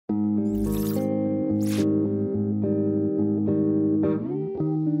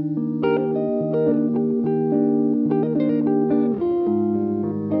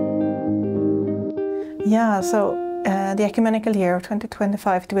Yeah, so the Ecumenical Year of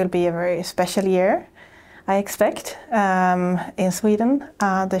 2025 will be a very special year, I expect, in Sweden.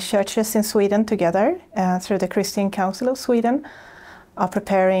 The churches in Sweden together, through the Christian Council of Sweden, are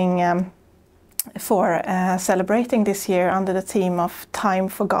preparing for celebrating this year under the theme of Time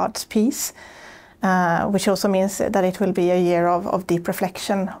for God's Peace, which also means that it will be a year of deep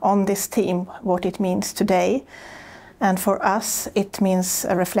reflection on this theme, what it means today. And for us, it means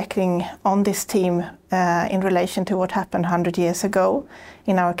reflecting on this theme in relation to what happened 100 years ago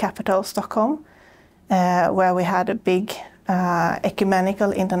in our capital, Stockholm, where we had a big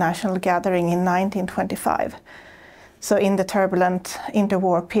ecumenical international gathering in 1925. So in the turbulent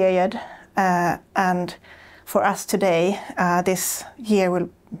interwar period, and for us today, this year will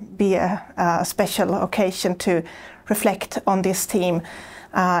be a special occasion to reflect on this theme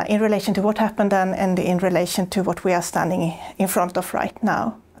in relation to what happened then and in relation to what we are standing in front of right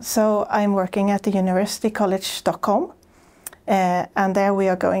now. So I'm working at the University College Stockholm, and there we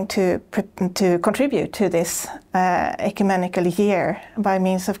are going to contribute to this ecumenical year by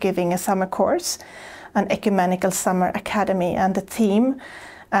means of giving a summer course, an ecumenical summer academy, and the theme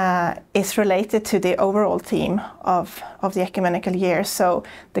is related to the overall theme of the ecumenical year. So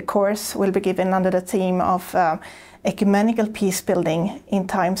the course will be given under the theme of ecumenical peace building in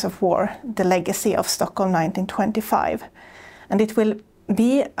times of war, the legacy of Stockholm 1925. And it will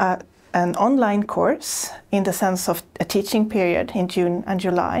be an online course in the sense of a teaching period in June and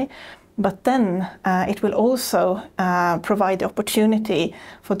July, but then it will also provide the opportunity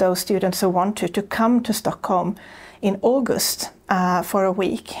for those students who want to come to Stockholm in August for a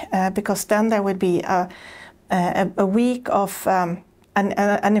week, because then there will be a week of an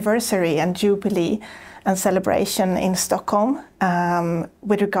anniversary and jubilee and celebration in Stockholm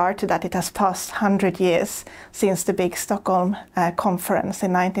with regard to that it has passed 100 years since the big Stockholm conference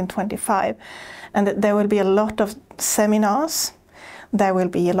in 1925. And there will be a lot of seminars, there will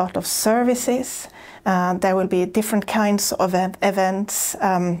be a lot of services, there will be different kinds of events,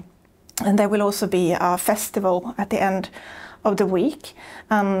 and there will also be a festival at the end of the week.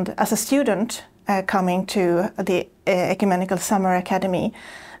 And as a student coming to the Ecumenical Summer Academy,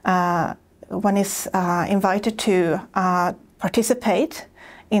 one is invited to participate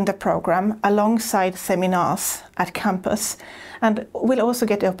in the program alongside seminars at campus, and will also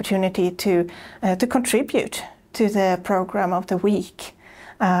get the opportunity to contribute to the program of the week.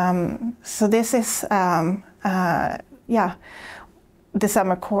 So this is the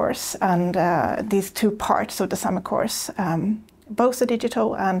summer course, and these two parts of the summer course, both a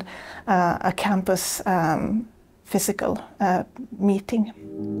digital and a campus physical meeting.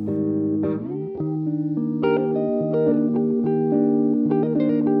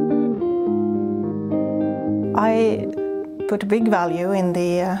 I put big value in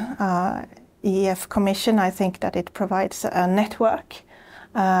the EEF Commission. I think that it provides a network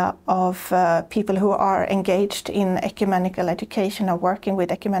of people who are engaged in ecumenical education or working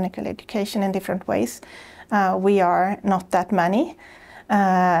with ecumenical education in different ways. We are not that many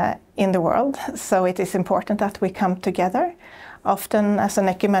in the world, so it is important that we come together. Often as an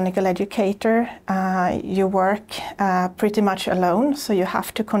ecumenical educator, you work pretty much alone, so you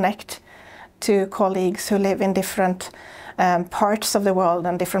have to connect to colleagues who live in different parts of the world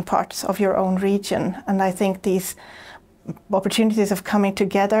and different parts of your own region. And I think these opportunities of coming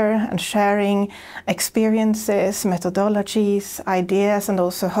together and sharing experiences, methodologies, ideas, and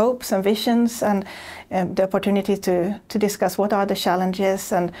also hopes and visions, and the opportunity to discuss what are the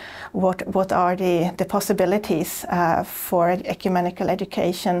challenges and what are the possibilities for ecumenical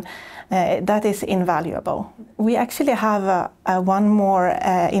education, that is invaluable. We actually have one more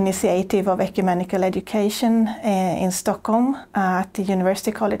initiative of ecumenical education in Stockholm at the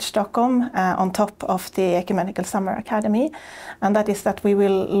University College Stockholm on top of the Ecumenical Summer Academy, and that is that we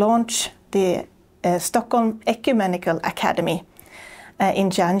will launch the Stockholm Ecumenical Academy in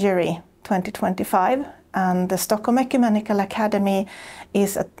January 2025. And the Stockholm Ecumenical Academy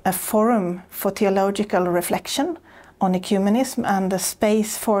is a forum for theological reflection on ecumenism and a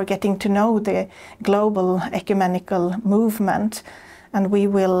space for getting to know the global ecumenical movement. And we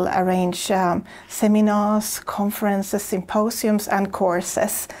will arrange seminars, conferences, symposiums and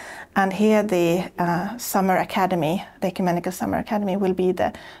courses. And here the Summer Academy, the Ecumenical Summer Academy, will be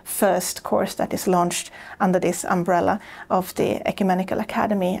the first course that is launched under this umbrella of the Ecumenical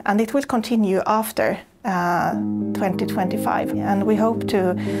Academy. And it will continue after 2025, and we hope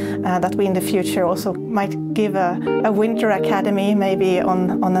to that we in the future also might give a winter academy maybe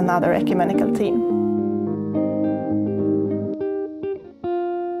on another ecumenical theme.